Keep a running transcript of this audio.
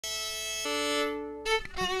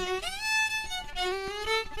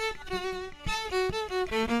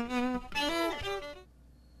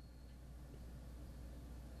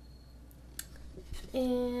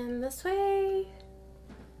And this way.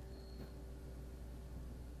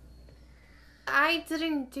 I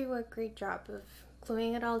didn't do a great job of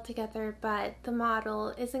gluing it all together, but the model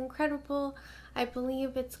is incredible. I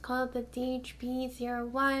believe it's called the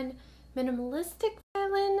DHB01 Minimalistic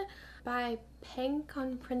Violin by penk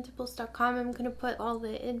on printables.com. I'm going to put all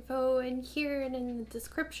the info in here and in the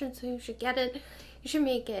description, so you should get it. You should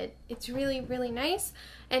make it. It's really, really nice,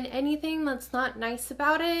 and anything that's not nice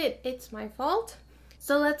about it, it's my fault.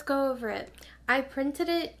 So let's go over it. I printed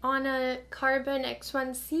it on a carbon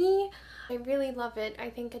X1C. I really love it. I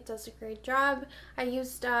think it does a great job. I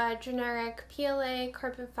used a generic PLA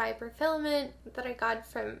carbon fiber filament that I got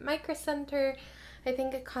from Micro Center. I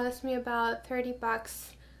think it cost me about 30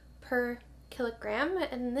 bucks per kilogram,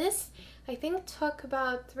 and this I think took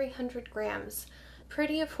about 300 grams.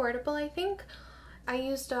 Pretty affordable, I think. I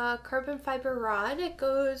used a carbon fiber rod. It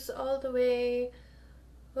goes all the way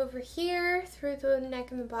over here through the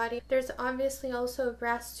neck and the body. There's obviously also a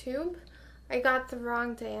brass tube. I got the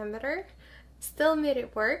wrong diameter. Still made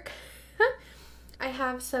it work. I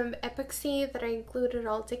have some epoxy that I glued it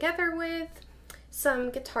all together with,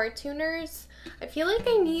 some guitar tuners. I feel like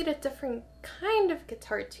I need a different kind of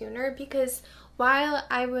guitar tuner because while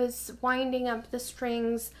I was winding up the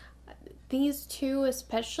strings, these two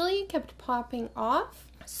especially kept popping off.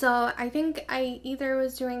 So I think I either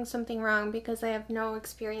was doing something wrong because I have no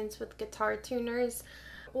experience with guitar tuners,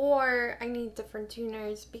 or I need different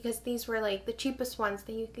tuners because these were like the cheapest ones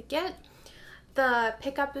that you could get. The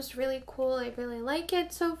pickup is really cool. I really like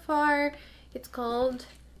it so far. It's called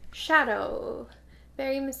Shadow.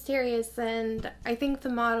 Very mysterious, and I think the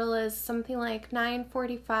model is something like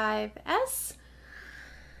 945S.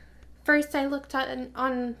 First I looked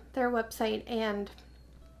on their website and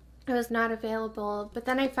it was not available, but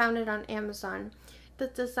then I found it on Amazon. The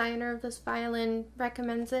designer of this violin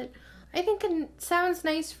recommends it. I think it sounds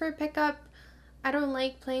nice for a pickup. I don't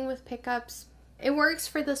like playing with pickups. It works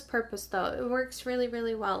for this purpose though. It works really,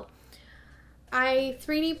 really well. I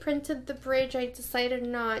 3D printed the bridge. I decided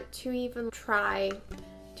not to even try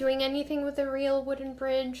doing anything with a real wooden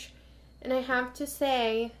bridge. And I have to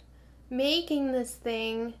say, making this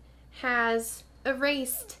thing has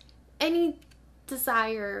erased any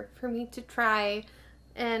desire for me to try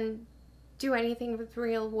and do anything with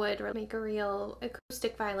real wood or make a real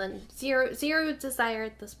acoustic violin. Zero desire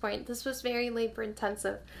at this point. This was very labor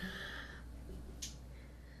intensive.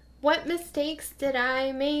 What mistakes did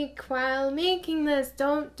I make while making this?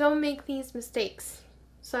 Don't make these mistakes.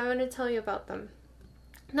 So I want to tell you about them.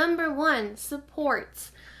 Number one,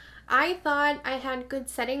 supports. I thought I had good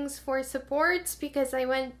settings for supports because I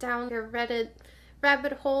went down a Reddit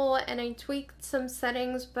rabbit hole and I tweaked some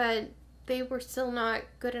settings, but they were still not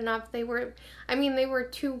good enough. They were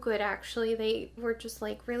too good actually. They were just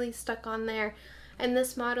like really stuck on there. And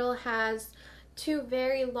this model has two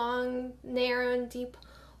very long, narrow, and deep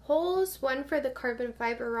holes, one for the carbon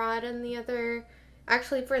fiber rod and the other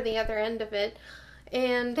actually for the other end of it,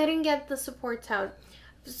 and I didn't get the supports out.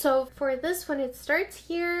 So for this one it starts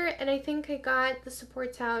here, and I think I got the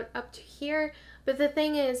supports out up to here, but the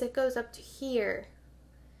thing is it goes up to here.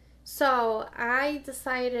 So I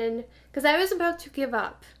decided, because I was about to give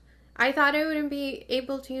up, I thought I wouldn't be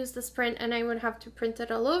able to use this print and I would have to print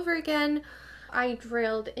it all over again. I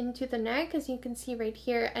drilled into the neck, as you can see right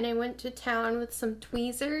here, and I went to town with some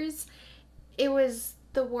tweezers. It was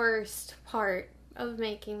the worst part of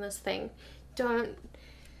making this thing.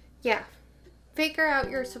 Figure out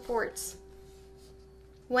your supports.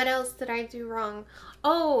 What else did I do wrong?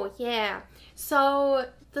 Oh yeah, so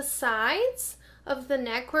the sides of the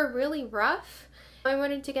neck were really rough. I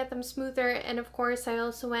wanted to get them smoother, and of course I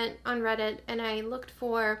also went on Reddit and I looked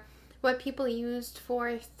for what people used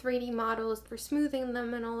for 3D models for smoothing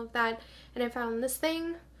them and all of that, and I found this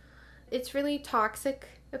thing. It's really toxic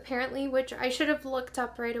apparently, which I should have looked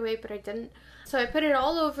up right away, but I didn't. So I put it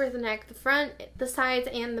all over the neck, the front, the sides,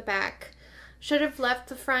 and the back. Should have left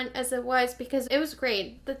the front as it was because it was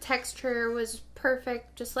great. The texture was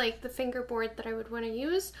perfect, just like the fingerboard that I would want to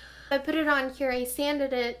use. I put it on here, I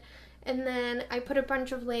sanded it, and then I put a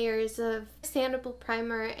bunch of layers of sandable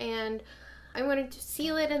primer, and I wanted to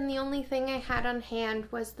seal it, and the only thing I had on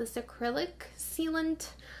hand was this acrylic sealant.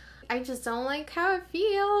 I just don't like how it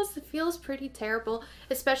feels. It feels pretty terrible,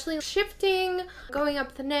 especially shifting, going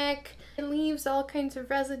up the neck. It leaves all kinds of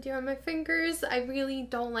residue on my fingers. I really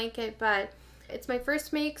don't like it, but it's my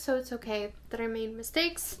first make, so it's okay that I made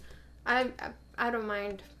mistakes. I don't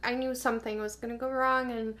mind. I knew something was gonna go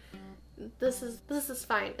wrong, and this is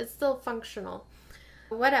fine. It's still functional.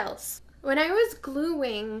 What else? When I was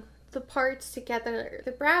gluing the parts together,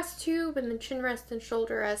 the brass tube and the chin rest and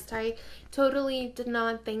shoulder rest, I totally did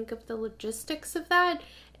not think of the logistics of that,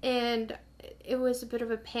 and it was a bit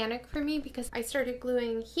of a panic for me because I started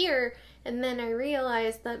gluing here and then I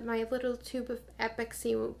realized that my little tube of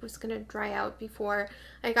epoxy was going to dry out before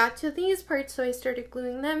I got to these parts, so I started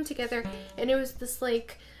gluing them together, and it was this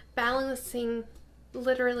like balancing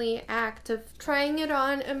literally act of trying it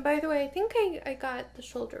on. And by the way, I think I got the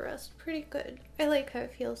shoulder rest pretty good. I like how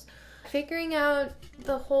it feels. Figuring out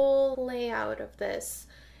the whole layout of this,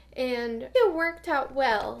 and it worked out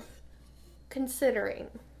well considering.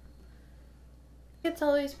 It's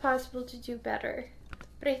always possible to do better,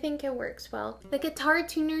 but I think it works well. The guitar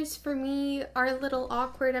tuners for me are a little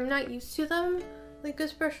awkward. I'm not used to them, like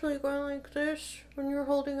especially going like this when you're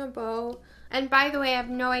holding a bow. And by the way, I have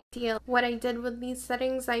no idea what I did with these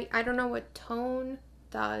settings. I don't know what tone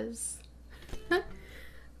does.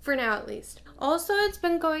 For now at least. Also, it's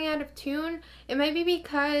been going out of tune. It might be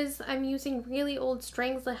because I'm using really old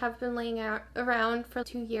strings that have been laying around for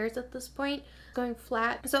 2 years at this point, going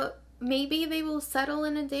flat. So maybe they will settle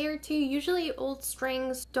in a day or two. Usually old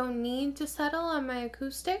strings don't need to settle on my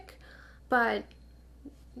acoustic, but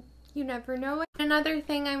you never know. Another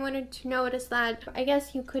thing I wanted to note is that I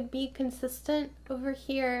guess you could be consistent over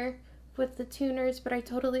here with the tuners, but I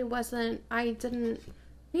totally wasn't. I didn't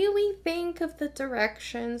really think of the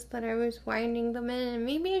directions that I was winding them in, and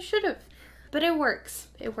maybe I should have. But it works.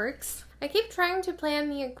 It works. I keep trying to plan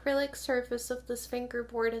the acrylic surface of this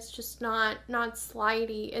fingerboard. It's just not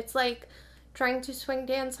slidey. It's like trying to swing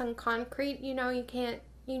dance on concrete. You know, you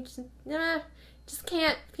just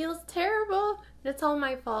can't. Feels terrible. It's all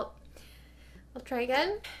my fault. I'll try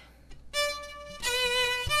again.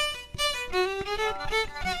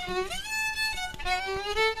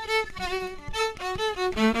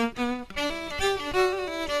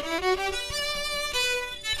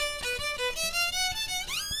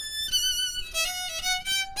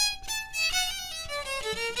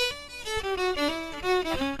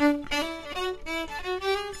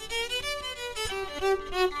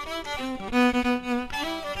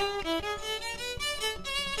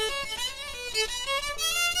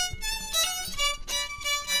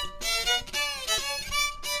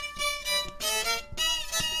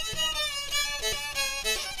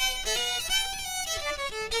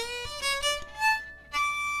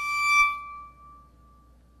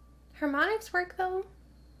 Harmonics work though.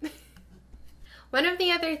 One of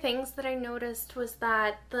the other things that I noticed was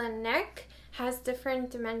that the neck has different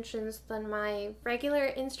dimensions than my regular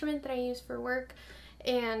instrument that I use for work,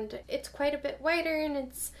 and it's quite a bit wider and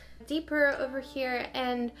it's deeper over here,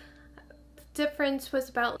 and the difference was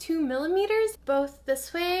about 2 millimeters both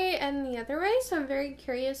this way and the other way. So I'm very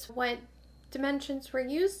curious what dimensions were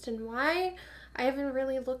used and why. I haven't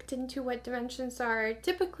really looked into what dimensions are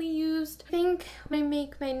typically used. I think when I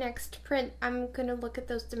make my next print, I'm gonna look at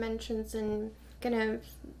those dimensions and gonna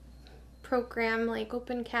program like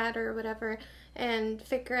OpenCAD or whatever and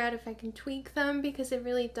figure out if I can tweak them, because it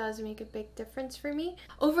really does make a big difference for me.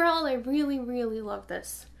 Overall, I really love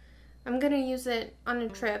this. I'm gonna use it on a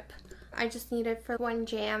trip. I just need it for one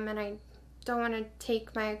jam, and I don't want to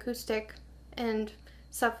take my acoustic and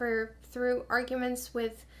suffer through arguments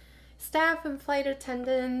with staff and flight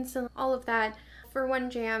attendants and all of that for one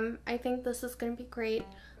jam. I think this is going to be great.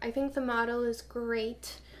 I think the model is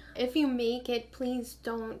great. If you make it, please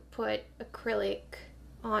don't put acrylic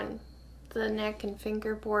on the neck and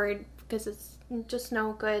fingerboard because it's just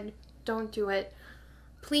no good. Don't do it.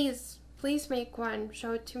 Please make one.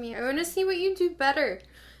 Show it to me. I want to see what you do better.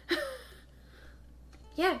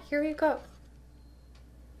 Yeah, here we go.